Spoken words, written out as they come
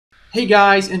Hey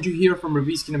guys, Andrew here from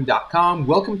ReviewSkingdom.com.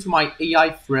 Welcome to my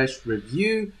AI Fresh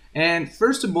review. And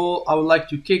first of all, I would like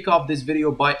to kick off this video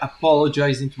by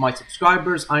apologizing to my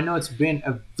subscribers. I know it's been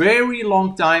a very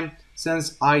long time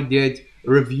since I did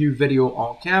a review video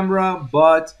on camera,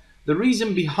 but the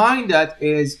reason behind that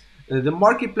is the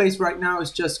marketplace right now is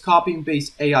just copy and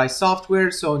paste AI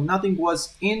software, so nothing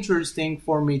was interesting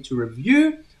for me to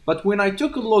review. But when I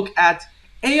took a look at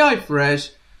AI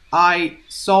Fresh, I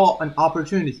saw an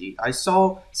opportunity. I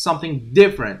saw something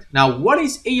different. Now, what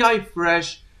is AI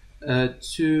Fresh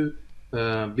to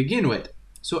begin with?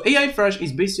 So AI Fresh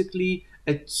is basically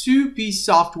a two-piece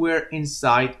software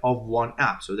inside of one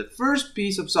app. So the first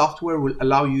piece of software will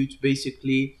allow you to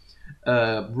basically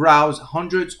browse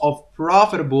hundreds of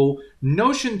profitable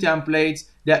Notion templates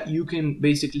that you can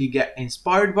basically get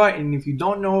inspired by. And if you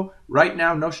don't know, right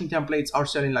now Notion templates are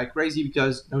selling like crazy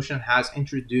because Notion has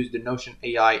introduced the Notion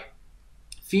AI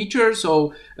feature.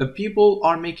 So people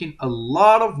are making a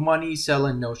lot of money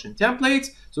selling Notion templates.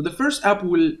 So the first app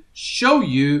will show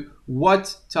you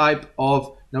what type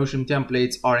of Notion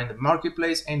templates are in the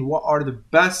marketplace and what are the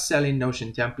best selling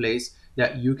Notion templates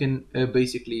that you can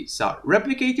basically start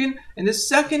replicating. And the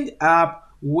second app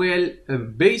will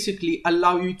basically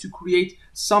allow you to create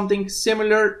something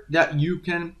similar that you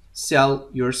can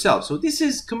sell yourself. So this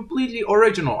is completely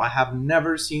original. I have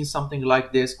never seen something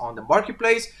like this on the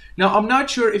marketplace. Now, I'm not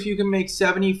sure if you can make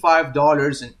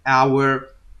 $75 an hour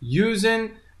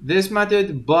using this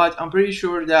method, but I'm pretty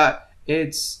sure that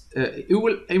it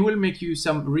will make you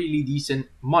some really decent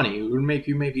money. It will make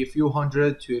you maybe a few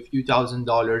hundred to a few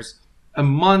 $1,000s a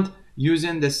month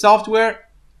using the software.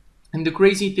 And the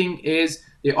crazy thing is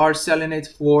they are selling it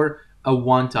for a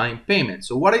one-time payment.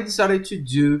 So what I decided to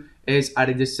do is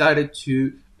I decided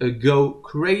to go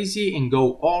crazy and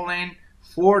go all in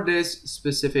for this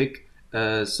specific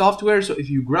software. So if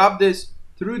you grab this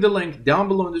through the link down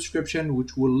below in the description,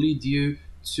 which will lead you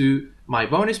to my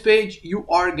bonus page, you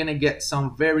are gonna get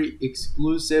some very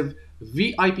exclusive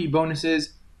VIP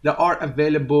bonuses that are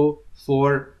available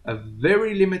for a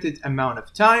very limited amount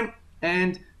of time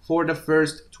and for the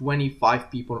first 25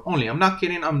 people only. I'm not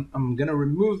kidding. I'm gonna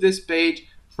remove this page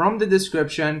from the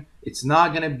description. It's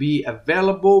not gonna be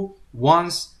available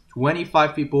once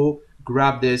 25 people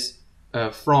grab this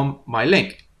from my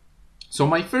link. So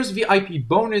my first VIP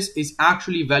bonus is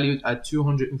actually valued at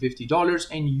 $250,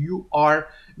 and you are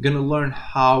gonna learn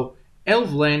how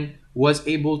Evelyn was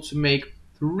able to make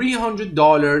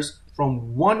 $300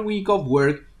 from 1 week of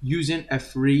work using a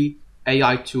free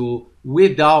AI tool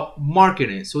without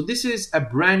marketing. So this is a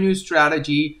brand new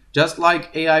strategy, just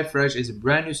like AI Fresh is a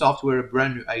brand new software, a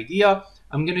brand new idea.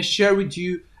 I'm gonna share with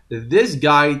you this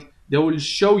guide that will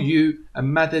show you a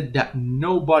method that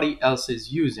nobody else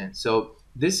is using. So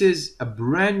this is a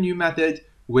brand new method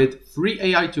with free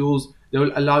AI tools that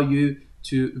will allow you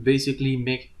to basically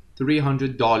make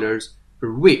 $300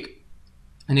 per week.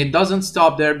 And it doesn't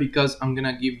stop there because I'm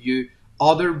gonna give you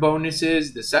other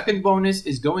bonuses. The second bonus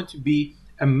is going to be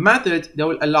a method that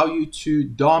will allow you to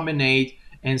dominate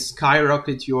and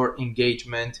skyrocket your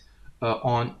engagement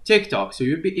on TikTok. So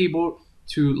you'll be able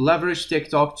to leverage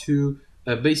TikTok to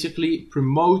basically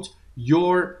promote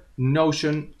your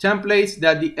Notion templates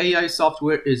that the AI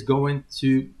software is going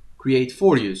to create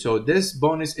for you. So this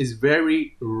bonus is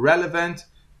very relevant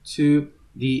to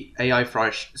the AI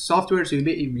Fresh software. So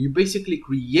you basically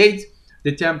create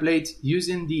the templates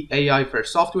using the AI Fresh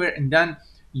software, and then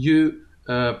you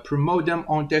promote them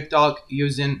on TikTok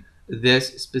using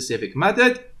this specific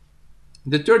method.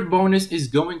 The third bonus is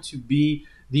going to be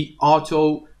the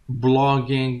auto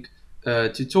blogging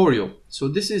tutorial. So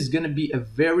this is going to be a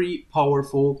very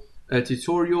powerful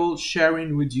tutorial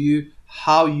sharing with you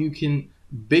how you can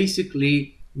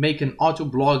basically make an auto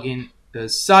blogging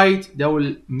site that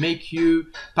will make you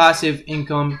passive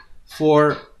income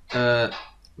for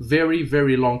very,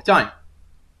 very long time.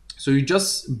 So you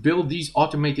just build these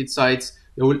automated sites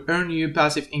that will earn you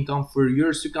passive income for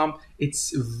years to come.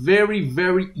 It's very,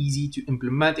 very easy to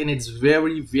implement, and it's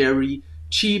very, very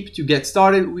cheap to get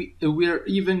started. We're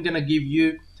even gonna give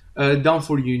you done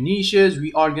for you niches.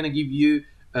 We are gonna give you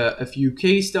a few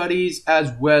case studies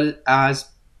as well as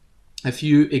a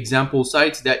few example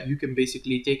sites that you can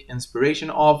basically take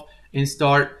inspiration of and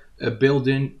start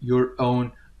building your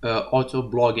own auto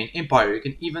blogging empire. You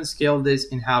can even scale this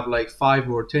and have like 5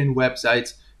 or 10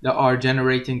 websites that are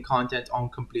generating content on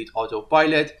complete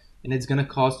autopilot, and it's gonna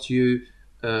cost you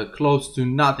close to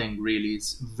nothing really.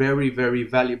 It's very, very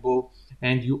valuable,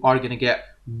 and you are gonna get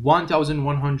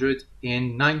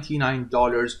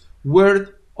 $1,199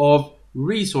 worth of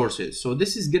resources. So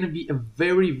this is gonna be a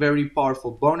very, very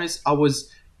powerful bonus. I was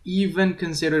even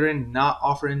considering not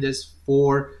offering this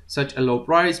for such a low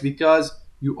price, because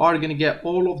you are going to get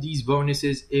all of these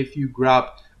bonuses if you grab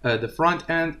the front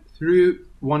end through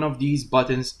one of these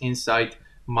buttons inside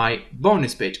my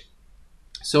bonus page.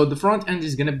 So the front end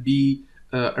is going to be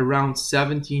around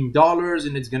 $17,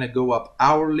 and it's going to go up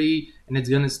hourly, and it's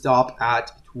going to stop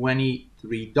at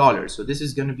 $23. So this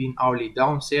is going to be an hourly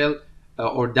down sale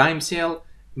or dime sale.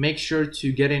 Make sure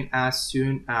to get in as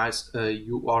soon as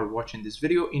you are watching this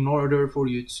video in order for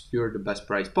you to secure the best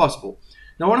price possible.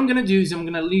 Now what I'm going to do is I'm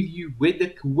going to leave you with a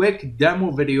quick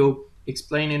demo video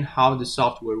explaining how the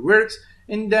software works,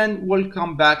 and then we'll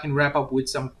come back and wrap up with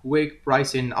some quick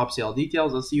pricing upsell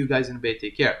details. I'll see you guys in a bit.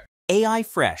 Take care. AI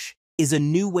Fresh is a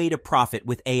new way to profit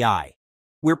with AI.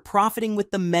 We're profiting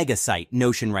with the mega site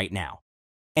Notion right now.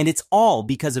 And it's all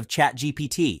because of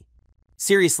Chat-GPT.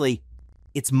 Seriously,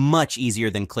 it's much easier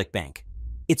than ClickBank.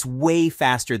 It's way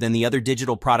faster than the other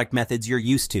digital product methods you're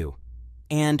used to.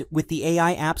 And with the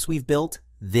AI apps we've built,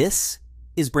 this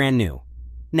is brand new.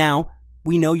 Now,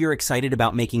 we know you're excited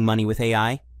about making money with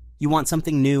AI. You want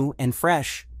something new and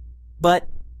fresh, but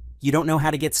you don't know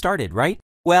how to get started, right?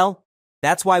 Well,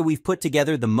 that's why we've put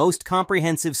together the most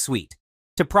comprehensive suite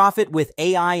to profit with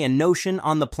AI and Notion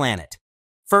on the planet.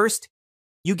 First,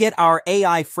 you get our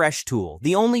AI Fresh tool,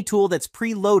 the only tool that's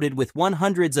preloaded with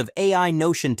hundreds of AI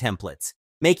Notion templates,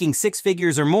 making 6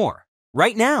 figures or more,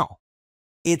 right now.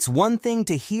 It's one thing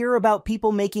to hear about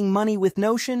people making money with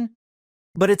Notion,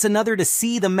 but it's another to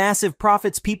see the massive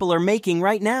profits people are making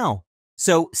right now.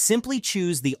 So simply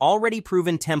choose the already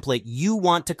proven template you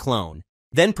want to clone,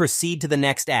 then proceed to the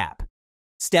next app.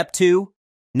 Step 2,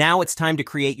 now it's time to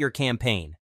create your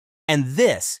campaign. And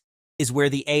this is where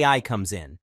the AI comes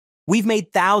in. We've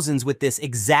made thousands with this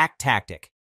exact tactic.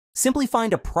 Simply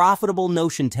find a profitable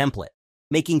Notion template,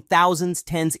 making thousands,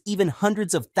 tens, even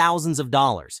hundreds of thousands of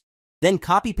dollars. Then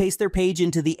copy-paste their page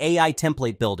into the AI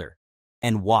template builder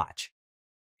and watch.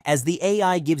 As the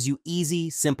AI gives you easy,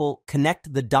 simple,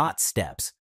 connect the dots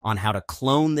steps on how to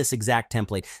clone this exact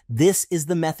template. This is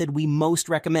the method we most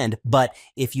recommend, but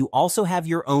if you also have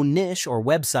your own niche or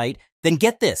website, then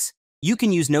get this. You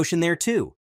can use Notion there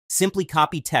too. Simply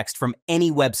copy text from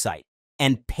any website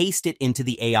and paste it into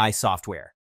the AI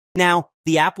software. Now,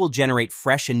 the app will generate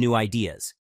fresh and new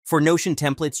ideas. For Notion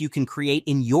templates you can create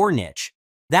in your niche.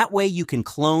 That way you can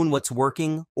clone what's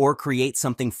working or create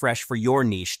something fresh for your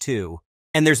niche too.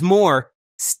 And there's more.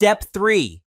 Step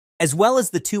 3. As well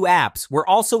as the 2 apps, we're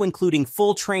also including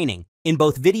full training in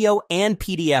both video and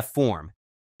PDF form.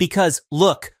 Because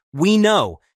look, we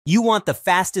know you want the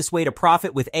fastest way to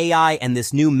profit with AI and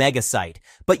this new mega site,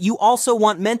 but you also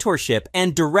want mentorship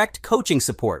and direct coaching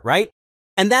support, right?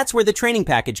 And that's where the training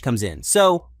package comes in.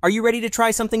 So, are you ready to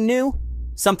try something new?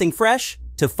 Something fresh?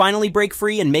 To finally break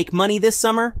free and make money this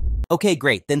summer? Okay,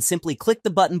 great. Then simply click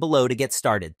the button below to get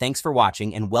started. Thanks for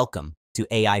watching and welcome to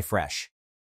AI Fresh.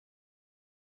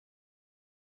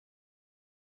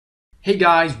 Hey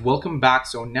guys, welcome back.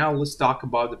 So now let's talk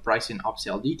about the pricing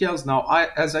upsell details. Now,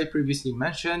 as I previously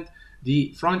mentioned,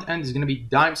 the front end is going to be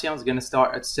dime sale. It's going to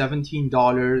start at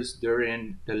 $17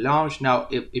 during the launch. Now,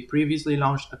 it previously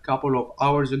launched a couple of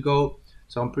hours ago,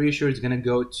 so I'm pretty sure it's going to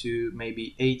go to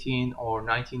maybe $18 or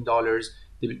 $19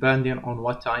 depending on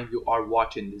what time you are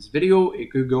watching this video.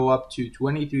 It could go up to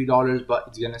 $23, but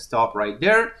it's going to stop right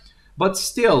there. But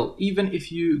still, even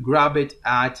if you grab it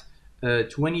at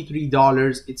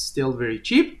 $23, it's still very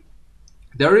cheap.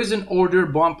 There is an order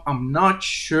bump. I'm not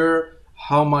sure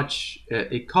how much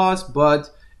it costs,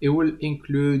 but it will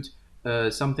include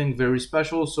something very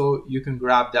special, so you can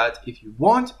grab that if you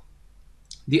want.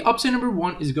 The option number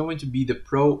 1 is going to be the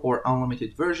Pro or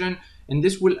Unlimited version, and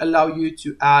this will allow you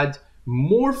to add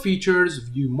more features,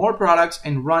 view more products,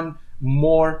 and run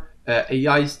more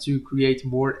AIs to create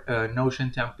more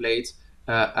Notion templates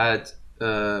at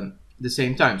the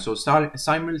same time. So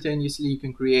simultaneously you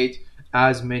can create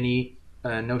as many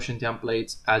Notion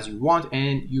templates as you want,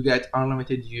 and you get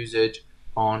unlimited usage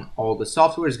on all the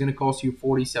software. It's going to cost you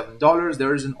 $47.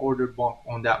 There is an order bump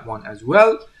on that one as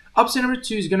well. Option number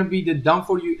 2 is going to be the done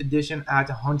for you edition at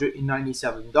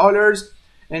 $197,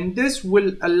 and this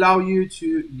will allow you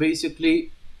to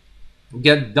basically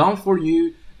get done for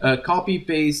you copy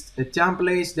paste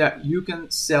templates that you can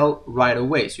sell right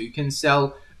away. So you can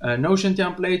sell Notion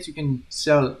templates, you can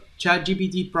sell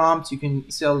Chat-GPT prompts, you can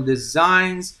sell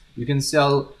designs, you can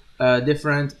sell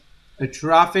different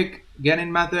traffic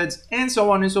getting methods, and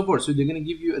so on and so forth. So they're going to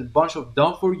give you a bunch of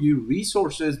done for you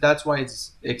resources. That's why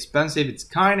it's expensive. It's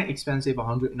kind of expensive,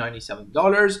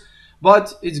 $197,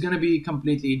 but it's going to be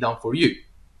completely done for you.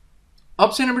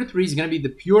 Option number 3 is going to be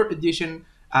the pure edition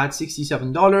at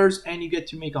 $67, and you get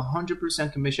to make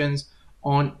 100% commissions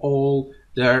on all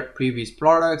their previous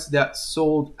products that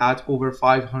sold at over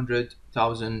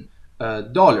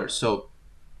 $500,000. So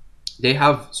they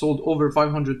have sold over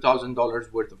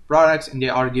 $500,000 worth of products, and they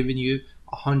are giving you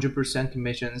 100%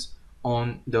 commissions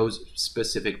on those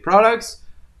specific products.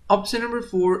 Option number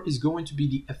 4 is going to be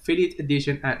the affiliate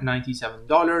edition at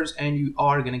 $97, and you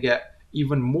are going to get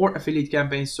even more affiliate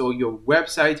campaigns, so your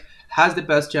website has the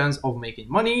best chance of making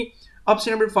money.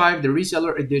 Option number 5, the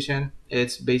reseller edition.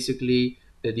 It's basically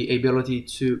the ability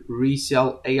to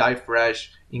resell AI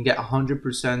Fresh and get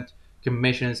 100%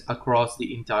 commissions across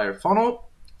the entire funnel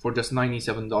for just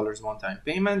 $97 one-time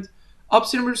payment.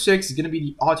 Option number 6 is going to be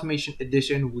the automation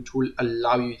edition, which will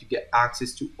allow you to get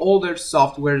access to all their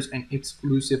softwares and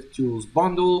exclusive tools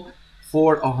bundle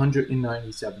for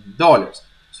 $197.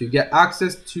 So you get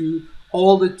access to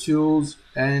all the tools,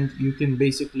 and you can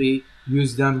basically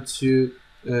use them to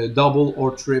double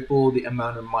or triple the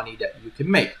amount of money that you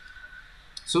can make.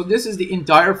 So this is the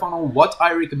entire funnel. What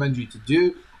I recommend you to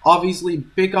do, obviously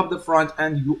pick up the front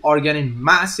end. You are getting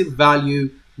massive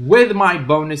value with my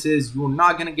bonuses. You're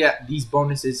not going to get these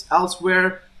bonuses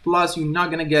elsewhere. Plus, you're not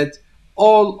going to get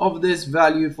all of this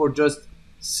value for just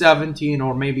 $17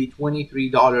 or maybe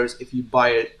 $23 if you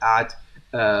buy it at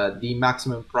the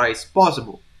maximum price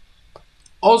possible.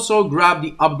 Also, grab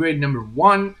the upgrade number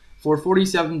 1. For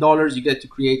 $47, you get to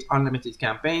create unlimited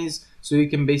campaigns, so you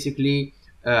can basically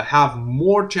have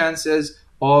more chances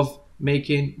of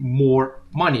making more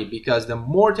money, because the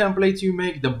more templates you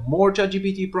make, the more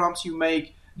Chat-GPT prompts you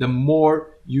make, the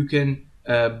more you can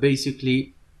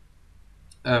basically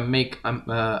make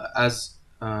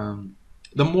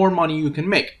the more money you can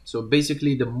make. So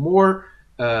basically, the more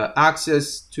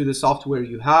access to the software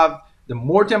you have, the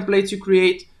more templates you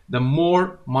create, the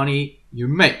more money you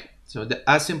make. So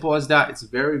as simple as that. It's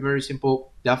very, very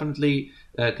simple. Definitely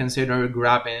consider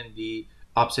grabbing the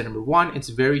option number 1. It's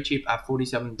very cheap at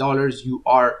 $47. You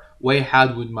are way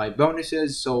ahead with my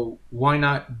bonuses, so why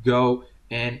not go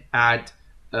and add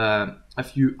a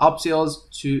few upsells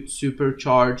to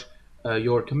supercharge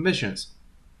your commissions.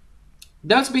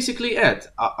 That's basically it.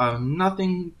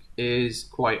 Nothing is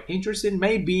quite interesting.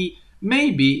 Maybe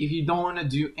if you don't want to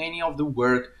do any of the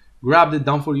work, grab the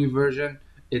done for you version.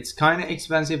 It's kind of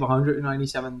expensive,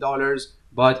 $197,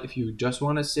 but if you just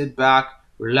want to sit back,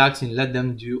 relax, and let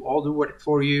them do all the work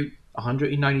for you,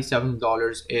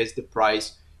 $197 is the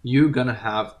price you're gonna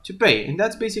have to pay. And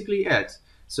that's basically it.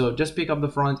 So just pick up the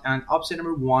front end, option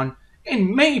number 1,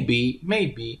 and maybe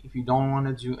if you don't want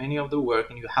to do any of the work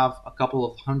and you have a couple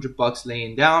of $100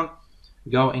 laying down,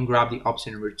 go and grab the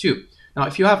option number 2. Now,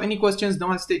 if you have any questions,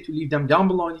 don't hesitate to leave them down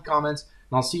below in the comments,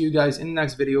 and I'll see you guys in the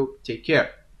next video. Take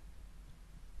care.